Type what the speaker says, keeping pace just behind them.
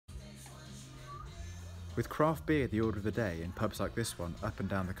With craft beer the order of the day in pubs like this one up and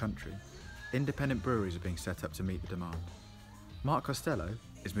down the country, independent breweries are being set up to meet the demand. Mark Costello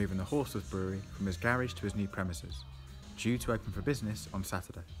is moving the Horsforth Brewery from his garage to his new premises, due to open for business on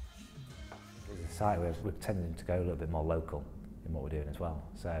Saturday. As a site, we're tending to go a little bit more local in what we're doing as well.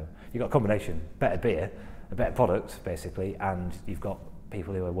 So you've got a combination, better beer, a better product basically, and you've got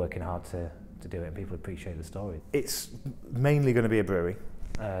people who are working hard to do it, and people appreciate the story. It's mainly going to be a brewery.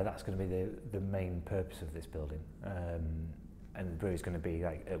 That's going to be the main purpose of this building, and the brewery is going to be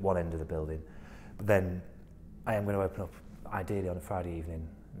like at one end of the building. But then I am going to open up ideally on a Friday evening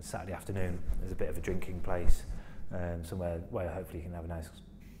and Saturday afternoon. There's a bit of a drinking place, somewhere where hopefully you can have a nice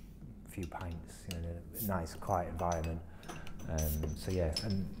few pints, you know, in a nice quiet environment. So yeah,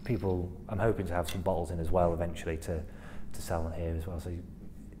 and people, I'm hoping to have some bottles in as well eventually to sell them here as well. So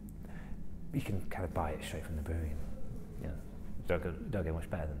you can kind of buy it straight from the brewery. And, you know, don't get much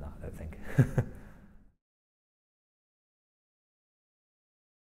better than that, I don't think.